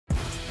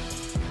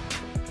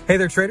Hey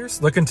there,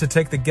 traders. Looking to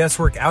take the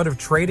guesswork out of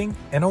trading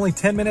in only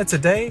 10 minutes a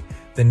day?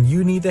 Then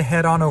you need to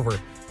head on over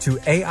to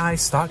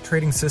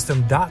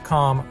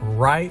AIStockTradingSystem.com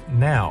right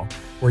now,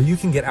 where you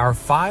can get our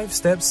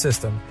 5-step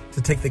system to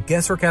take the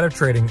guesswork out of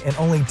trading in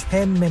only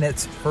 10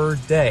 minutes per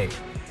day.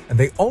 And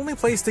the only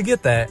place to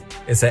get that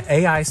is at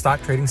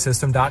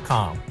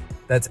AIStockTradingSystem.com.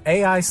 That's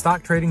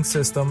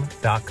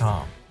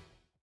AIStockTradingSystem.com.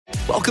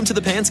 Welcome to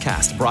the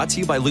Pantscast, brought to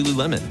you by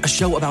Lululemon, a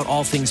show about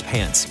all things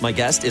pants. My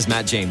guest is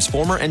Matt James,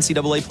 former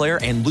NCAA player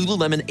and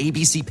Lululemon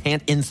ABC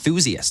pant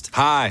enthusiast.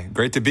 Hi,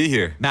 great to be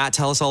here. Matt,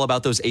 tell us all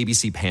about those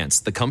ABC pants.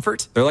 The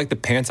comfort? They're like the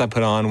pants I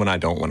put on when I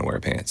don't want to wear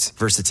pants.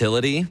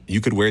 Versatility?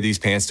 You could wear these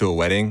pants to a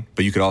wedding,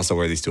 but you could also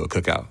wear these to a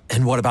cookout.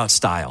 And what about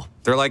style?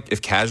 They're like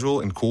if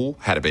casual and cool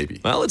had a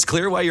baby. Well, it's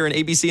clear why you're an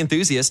ABC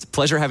enthusiast.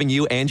 Pleasure having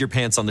you and your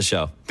pants on the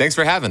show. Thanks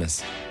for having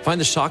us. Find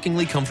the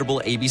shockingly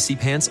comfortable ABC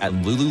pants at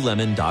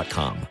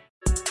Lululemon.com.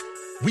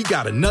 We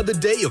got another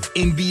day of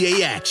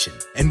NBA action.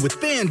 And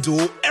with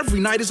FanDuel, every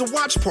night is a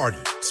watch party.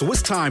 So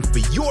it's time for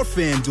your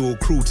FanDuel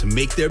crew to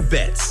make their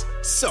bets.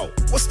 So,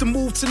 what's the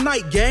move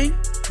tonight, gang?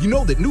 You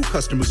know that new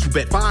customers who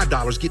bet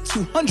 $5 get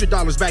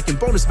 $200 back in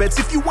bonus bets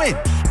if you win.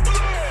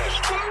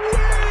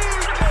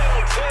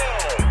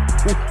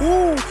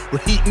 Woohoo! We're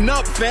heating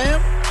up,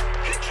 fam.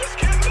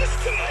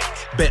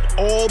 Bet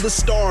all the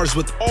stars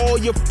with all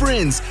your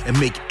friends and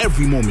make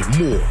every moment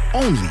more.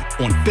 Only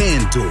on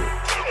FanDuel.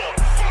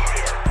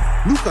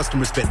 New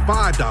customers bet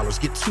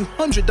 $5 get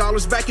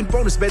 $200 back in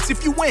bonus bets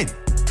if you win.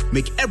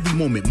 Make every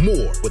moment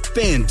more with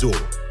FanDuel.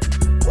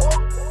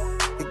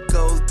 It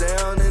goes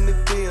down in the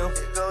DM.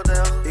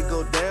 It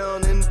go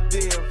down in the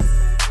DM.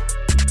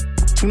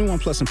 21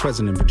 plus and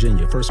present in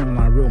Virginia. First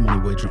online real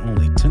money wager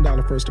only.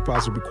 $10 first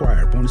deposit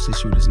required. Bonus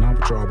issued is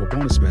non-withdrawable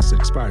bonus vest that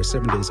expires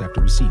 7 days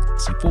after receipt.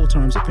 See full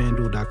terms at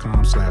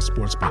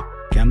FanDuel.com/sportsbook.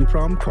 Gambling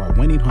problem? Call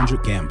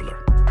 1-800-GAMBLER.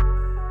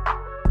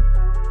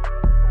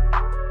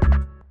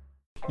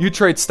 You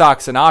trade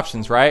stocks and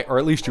options, right? Or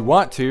at least you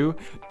want to.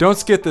 Don't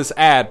skip this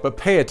ad, but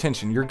pay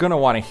attention. You're going to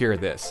want to hear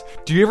this.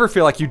 Do you ever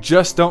feel like you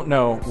just don't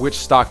know which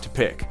stock to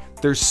pick?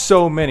 There's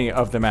so many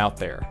of them out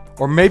there.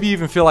 Or maybe you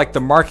even feel like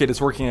the market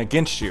is working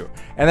against you,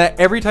 and that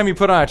every time you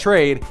put on a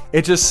trade,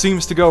 it just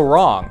seems to go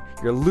wrong.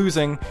 You're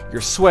losing,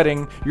 you're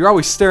sweating, you're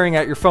always staring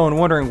at your phone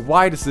wondering,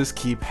 why does this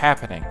keep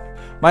happening?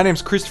 My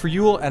name's Christopher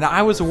Uhl, and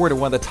I was awarded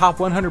one of the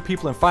top 100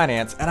 people in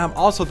finance, and I'm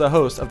also the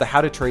host of the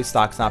How to Trade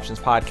Stocks and Options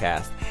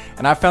podcast.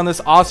 And I found this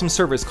awesome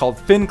service called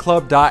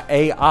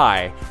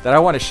FinClub.ai that I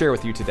want to share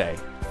with you today.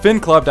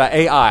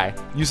 FinClub.ai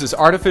uses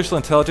artificial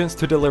intelligence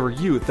to deliver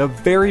you the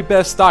very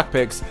best stock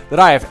picks that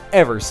I have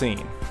ever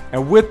seen.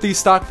 And with these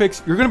stock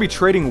picks, you're going to be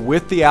trading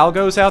with the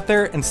algos out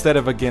there instead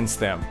of against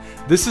them.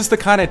 This is the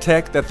kind of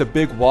tech that the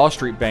big Wall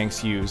Street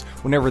banks use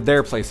whenever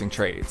they're placing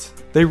trades.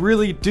 They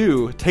really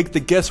do take the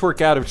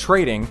guesswork out of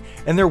trading,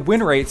 and their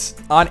win rates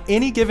on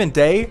any given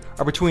day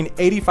are between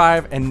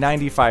 85 and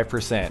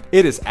 95%.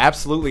 It is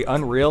absolutely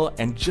unreal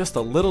and just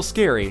a little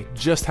scary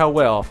just how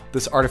well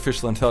this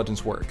artificial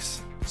intelligence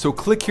works. So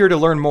click here to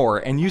learn more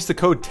and use the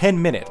code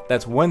 10MINUTE,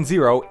 that's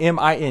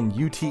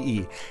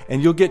 10MINUTE,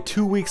 and you'll get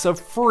 2 weeks of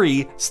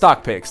free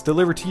stock picks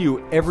delivered to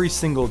you every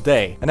single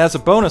day. And as a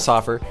bonus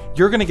offer,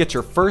 you're going to get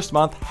your first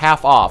month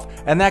half off,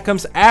 and that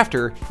comes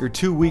after your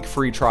 2-week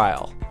free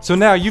trial. So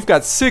now you've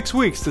got 6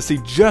 weeks to see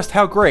just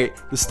how great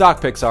the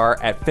stock picks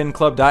are at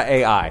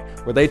FinClub.ai,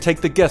 where they take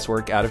the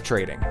guesswork out of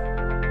trading.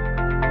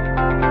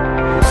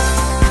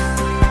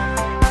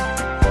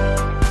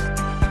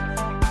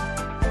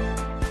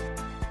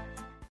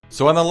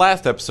 So on the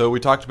last episode,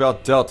 we talked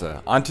about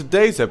Delta. On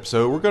today's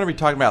episode, we're going to be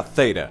talking about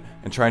Theta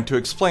and trying to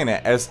explain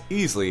it as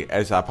easily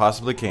as I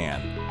possibly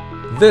can.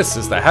 This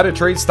is the How to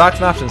Trade Stocks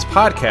and Options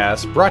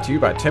podcast, brought to you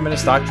by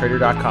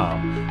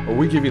 10MinuteStockTrader.com, where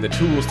we give you the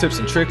tools, tips,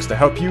 and tricks to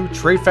help you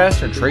trade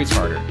faster and trade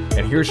smarter.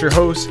 And here's your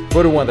host,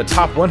 voted one of the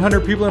top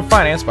 100 people in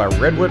finance by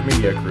Redwood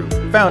Media Group,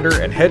 founder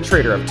and head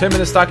trader of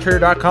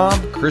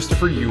 10MinuteStockTrader.com,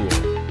 Christopher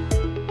Uhl.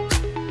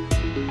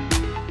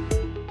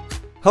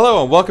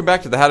 Hello and welcome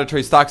back to the How to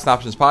Trade Stocks and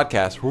Options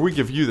podcast, where we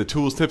give you the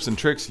tools, tips, and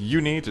tricks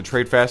you need to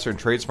trade faster and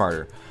trade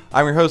smarter.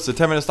 I'm your host, the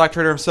 10-Minute Stock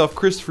Trader himself,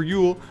 Christopher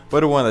Uhl,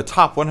 voted one of the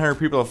top 100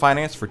 people in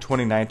finance for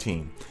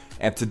 2019.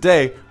 And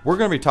today, we're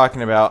going to be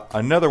talking about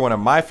another one of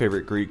my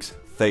favorite Greeks,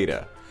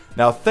 Theta.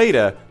 Now,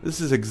 Theta, this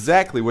is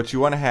exactly what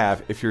you want to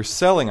have if you're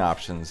selling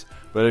options,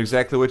 but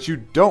exactly what you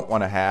don't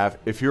want to have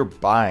if you're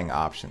buying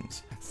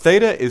options.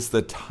 Theta is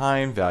the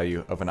time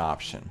value of an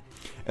option.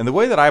 And the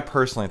way that I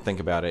personally think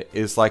about it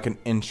is like an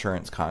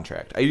insurance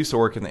contract. I used to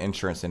work in the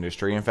insurance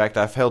industry. In fact,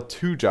 I've held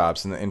 2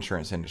 jobs in the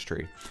insurance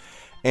industry.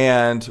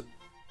 And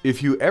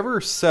if you ever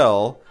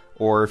sell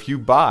or if you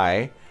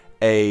buy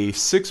a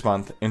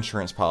 6-month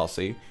insurance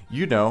policy,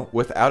 you know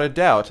without a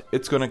doubt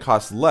it's going to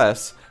cost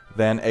less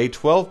than a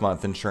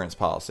 12-month insurance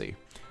policy.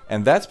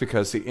 And that's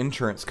because the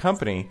insurance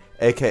company,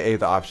 aka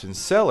the option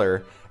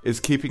seller,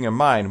 is keeping in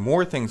mind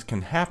more things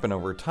can happen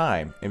over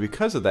time. And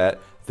because of that,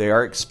 they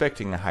are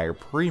expecting a higher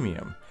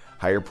premium.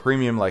 Higher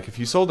premium like if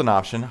you sold an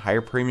option,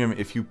 higher premium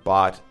if you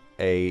bought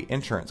a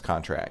insurance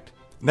contract.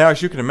 Now,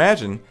 as you can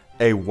imagine,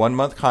 a 1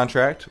 month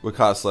contract would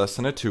cost less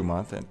than a 2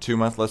 month, and 2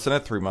 month less than a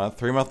 3 month,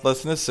 3 month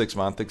less than a 6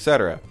 month,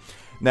 etc.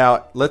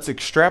 Now, let's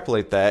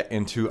extrapolate that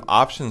into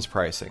options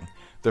pricing.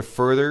 The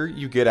further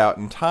you get out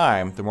in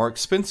time, the more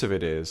expensive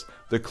it is.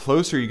 The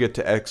closer you get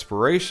to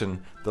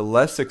expiration, the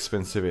less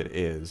expensive it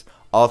is,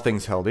 all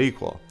things held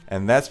equal.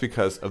 And that's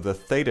because of the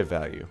theta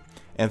value.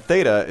 And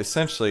theta,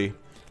 essentially,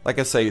 like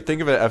I say,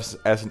 think of it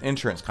as an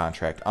insurance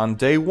contract. On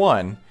day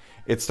 1,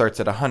 it starts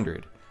at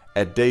 100.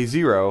 At day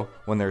 0,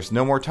 when there's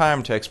no more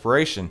time to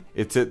expiration,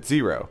 it's at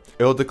 0.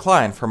 It'll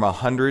decline from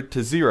 100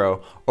 to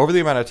 0 over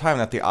the amount of time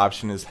that the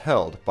option is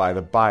held by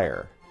the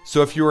buyer.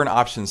 So if you're an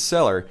option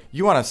seller,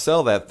 you want to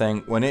sell that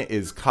thing when it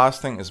is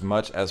costing as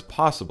much as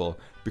possible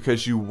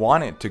because you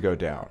want it to go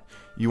down.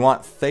 You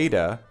want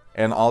theta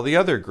and all the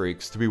other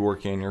Greeks to be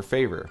working in your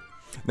favor.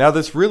 Now,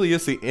 this really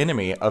is the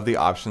enemy of the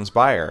options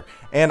buyer,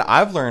 and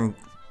I've learned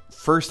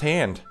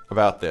firsthand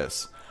about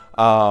this.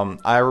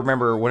 I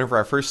remember whenever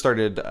I first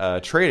started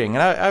trading,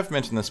 and I've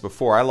mentioned this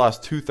before, I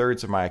lost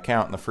 2/3 of my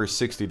account in the first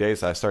 60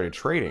 days I started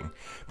trading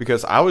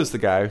because I was the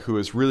guy who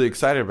was really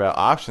excited about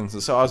options,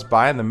 and so I was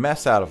buying the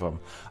mess out of them.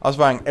 I was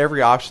buying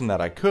every option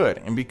that I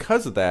could, and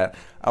because of that,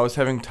 I was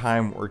having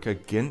time work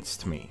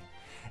against me.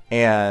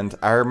 And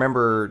I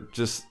remember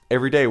just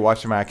every day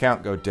watching my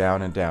account go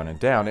down and down and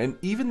down. And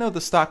even though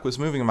the stock was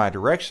moving in my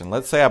direction,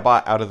 let's say I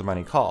bought out of the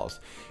money calls,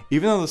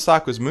 even though the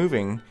stock was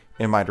moving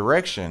in my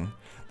direction,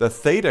 the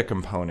theta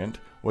component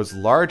was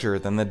larger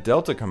than the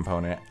delta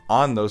component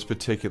on those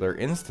particular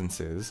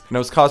instances, and it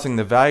was causing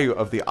the value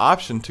of the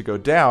option to go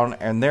down,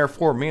 and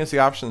therefore me as the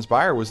options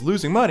buyer was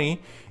losing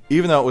money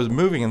even though it was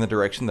moving in the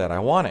direction that I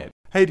wanted.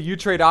 Hey, do you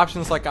trade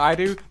options like I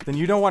do? Then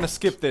you don't want to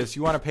skip this,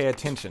 you want to pay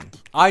attention.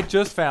 I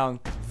just found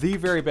the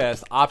very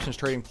best options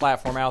trading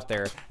platform out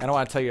there, and I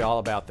want to tell you all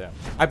about them.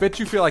 I bet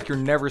you feel like you're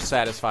never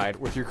satisfied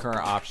with your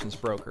current options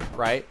broker,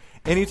 right?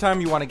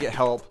 Anytime you want to get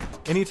help,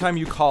 anytime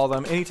you call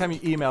them, anytime you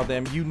email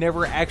them, you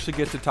never actually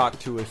get to talk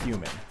to a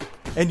human.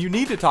 And you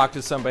need to talk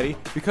to somebody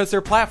because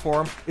their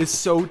platform is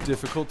so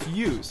difficult to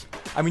use.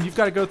 I mean, you've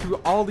got to go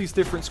through all these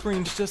different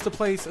screens just to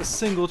place a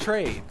single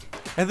trade.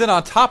 And then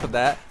on top of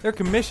that, their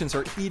commissions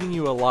are eating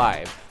you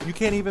alive. You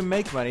can't even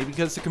make money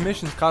because the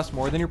commissions cost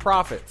more than your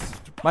profits.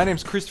 My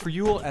name's Christopher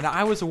Ewell, and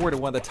I was awarded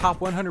one of the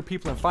top 100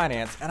 people in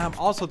finance, and I'm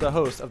also the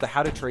host of the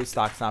How to Trade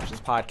Stocks and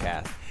Options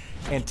podcast.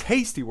 And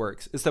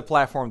Tastyworks is the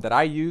platform that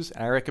I use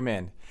and I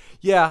recommend.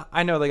 Yeah,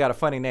 I know they got a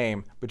funny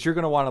name, but you're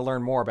going to want to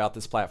learn more about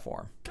this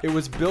platform. It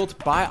was built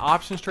by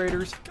options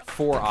traders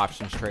for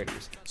options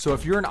traders. So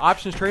if you're an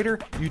options trader,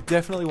 you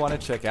definitely want to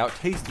check out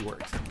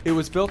Tastyworks. It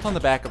was built on the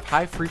back of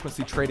high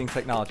frequency trading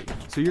technology,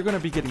 so you're going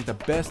to be getting the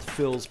best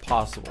fills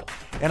possible.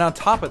 And on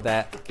top of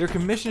that, their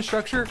commission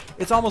structure,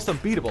 it's almost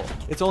unbeatable.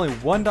 It's only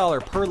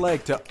 $1 per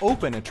leg to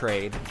open a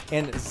trade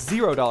and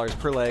 $0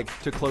 per leg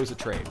to close a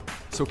trade.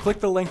 So click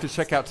the link to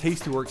check out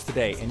Tastyworks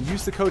today and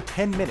use the code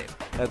 10MINUTE,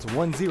 that's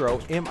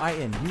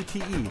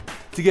 10MINUTE,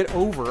 to get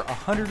over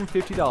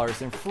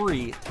 $150 in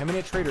free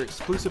 10-Minute Trader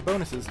exclusive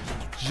bonuses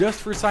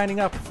just for signing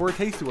up for a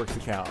Tastyworks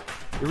account.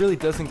 It really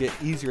doesn't get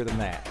easier than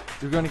that.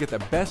 You're going to get the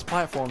best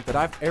platform that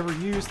I've ever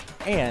used,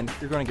 and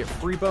you're going to get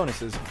free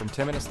bonuses from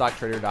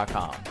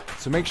 10minutestocktrader.com.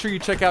 So make sure you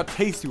check out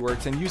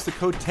Tastyworks and use the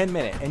code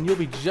 10MINUTE, and you'll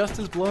be just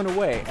as blown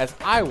away as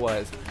I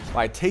was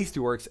by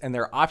Tastyworks and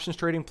their options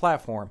trading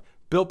platform,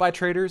 built by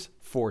traders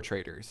for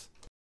traders.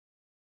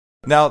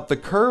 Now, the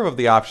curve of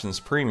the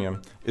options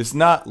premium is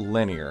not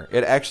linear.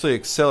 It actually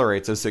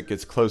accelerates as it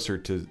gets closer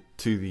to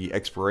the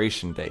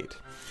expiration date.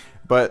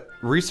 But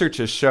research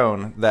has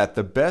shown that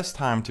the best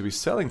time to be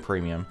selling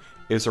premium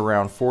is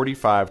around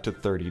 45 to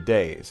 30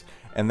 days.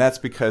 And that's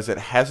because it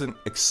hasn't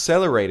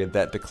accelerated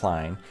that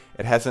decline.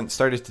 It hasn't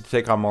started to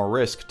take on more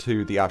risk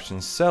to the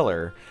options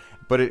seller,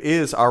 but it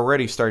is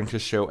already starting to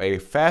show a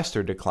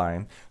faster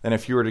decline than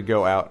if you were to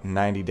go out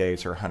 90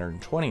 days or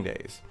 120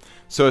 days.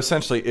 So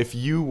essentially, if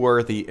you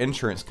were the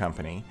insurance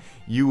company,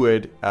 you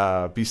would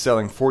be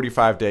selling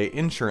 45-day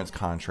insurance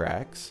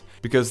contracts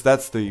because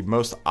that's the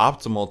most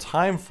optimal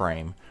time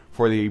frame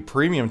for the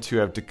premium to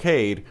have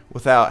decayed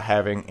without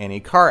having any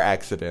car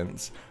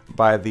accidents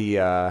by the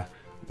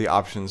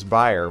options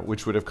buyer,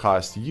 which would have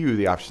cost you,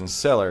 the options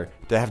seller,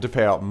 to have to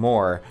pay out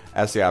more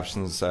as the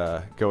options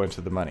go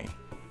into the money.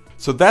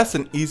 So that's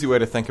an easy way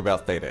to think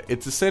about theta.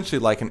 It's essentially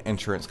like an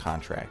insurance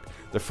contract.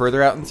 The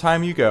further out in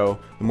time you go,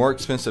 the more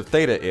expensive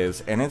theta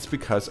is, and it's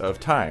because of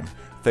time.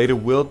 Theta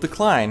will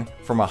decline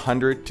from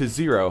 100 to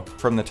 0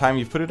 from the time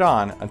you put it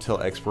on until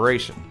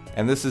expiration.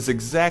 And this is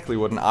exactly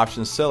what an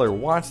options seller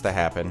wants to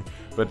happen,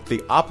 but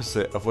the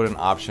opposite of what an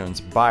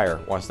options buyer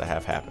wants to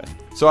have happen.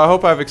 So I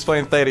hope I've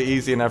explained theta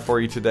easy enough for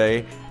you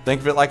today.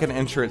 Think of it like an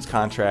insurance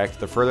contract.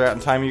 The further out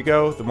in time you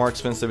go, the more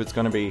expensive it's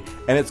going to be,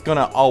 and it's going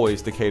to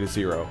always decay to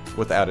 0,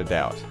 without a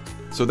doubt.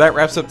 So that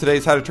wraps up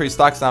today's How to Trade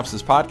Stocks and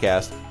Options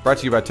podcast, brought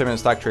to you by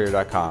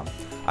 10minutestocktrader.com.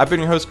 I've been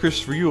your host,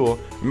 Christopher Ewell,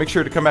 and make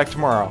sure to come back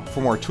tomorrow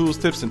for more tools,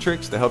 tips, and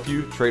tricks to help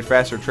you trade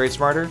faster and trade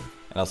smarter, and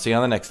I'll see you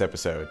on the next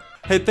episode.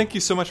 Hey, thank you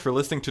so much for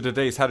listening to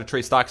today's How to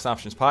Trade Stocks and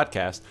Options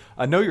podcast.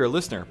 I know you're a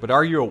listener, but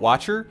are you a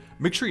watcher?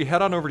 Make sure you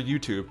head on over to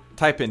YouTube,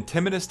 type in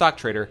 10-Minute Stock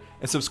Trader,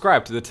 and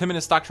subscribe to the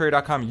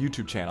 10MinuteStockTrader.com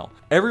YouTube channel.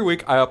 Every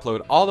week I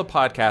upload all the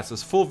podcasts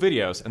as full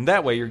videos, and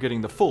that way you're getting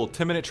the full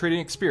 10-minute trading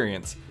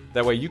experience.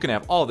 That way you can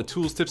have all the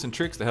tools, tips, and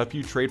tricks to help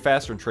you trade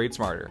faster and trade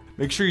smarter.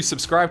 Make sure you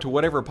subscribe to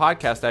whatever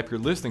podcast app you're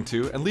listening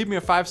to, and leave me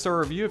a 5-star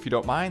review if you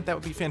don't mind. That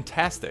would be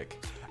fantastic.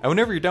 And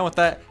whenever you're done with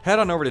that, head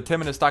on over to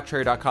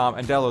 10MinuteStockTrader.com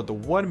and download the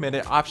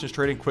 1-minute options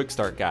trading quick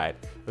start guide.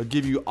 It'll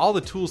give you all the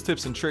tools,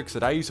 tips, and tricks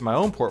that I use in my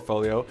own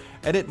portfolio,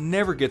 and it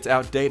never gets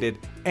outdated,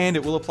 and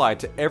it will apply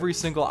to every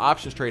single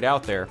options trade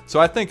out there, so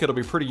I think it'll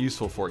be pretty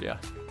useful for you.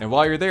 And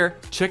while you're there,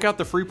 check out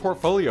the free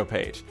portfolio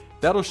page.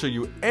 That'll show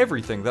you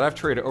everything that I've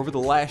traded over the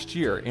last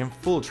year in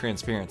full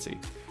transparency.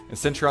 And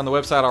since you're on the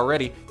website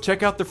already,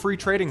 check out the free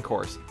trading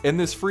course. In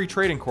this free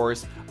trading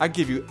course, I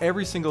give you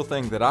every single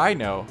thing that I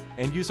know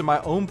and use in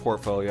my own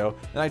portfolio,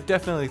 and I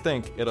definitely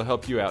think it'll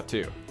help you out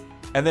too.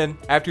 And then,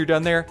 after you're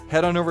done there,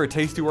 head on over to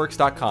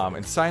tastyworks.com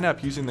and sign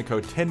up using the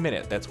code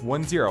 10MINUTE, that's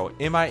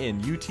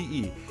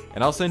 10MINUTE,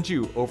 and I'll send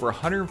you over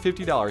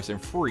 $150 in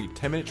free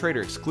 10-Minute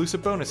Trader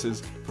exclusive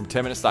bonuses from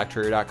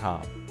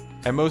 10MinuteStockTrader.com.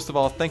 And most of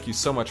all, thank you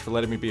so much for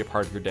letting me be a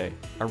part of your day.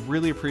 I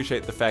really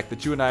appreciate the fact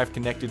that you and I have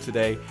connected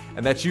today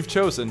and that you've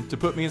chosen to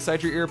put me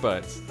inside your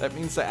earbuds. That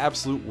means the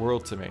absolute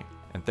world to me.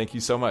 And thank you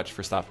so much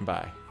for stopping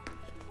by.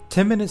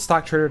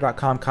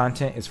 10MinuteStockTrader.com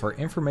content is for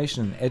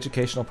information and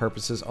educational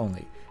purposes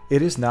only.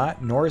 It is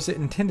not, nor is it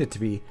intended to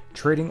be,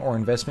 trading or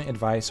investment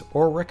advice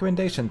or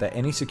recommendation that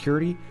any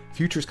security,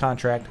 futures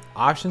contract,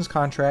 options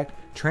contract,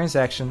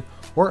 transaction,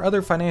 or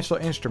other financial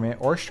instrument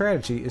or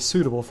strategy is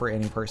suitable for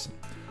any person.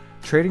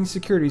 Trading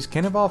securities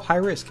can involve high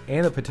risk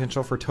and the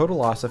potential for total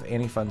loss of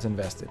any funds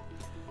invested.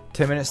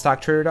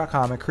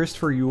 10MinuteStockTrader.com and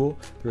Christopher Uhl,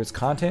 through its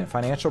content,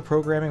 financial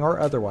programming, or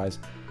otherwise,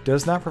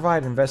 does not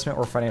provide investment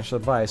or financial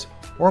advice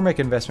or make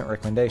investment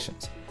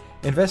recommendations.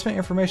 Investment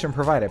information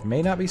provided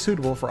may not be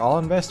suitable for all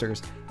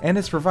investors and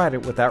is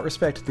provided without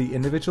respect to the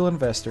individual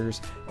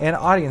investors and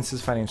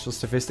audience's financial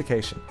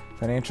sophistication,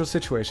 financial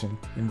situation,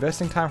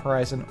 investing time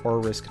horizon, or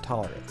risk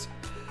tolerance.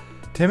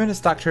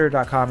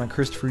 10MinuteStockTrader.com and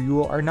Christopher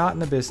Uhl are not in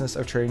the business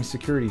of trading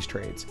securities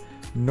trades,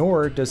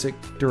 nor does it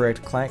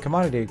direct client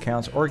commodity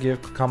accounts or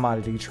give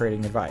commodity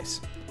trading advice,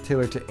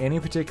 tailored to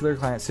any particular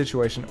client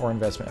situation or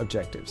investment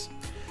objectives.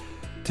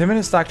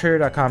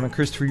 10MinuteStockTrader.com and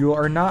Christopher Uhl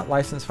are not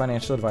licensed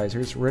financial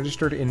advisors,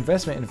 registered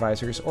investment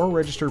advisors, or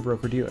registered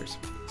broker-dealers.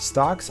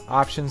 Stocks,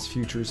 options,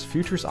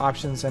 futures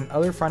options, and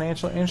other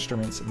financial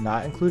instruments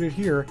not included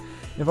here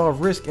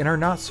involve risk and are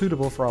not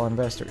suitable for all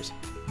investors.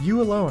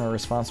 You alone are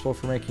responsible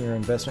for making your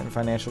investment and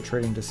financial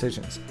trading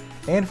decisions,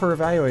 and for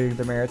evaluating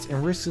the merits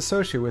and risks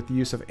associated with the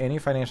use of any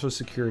financial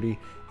security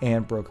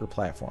and broker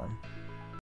platform.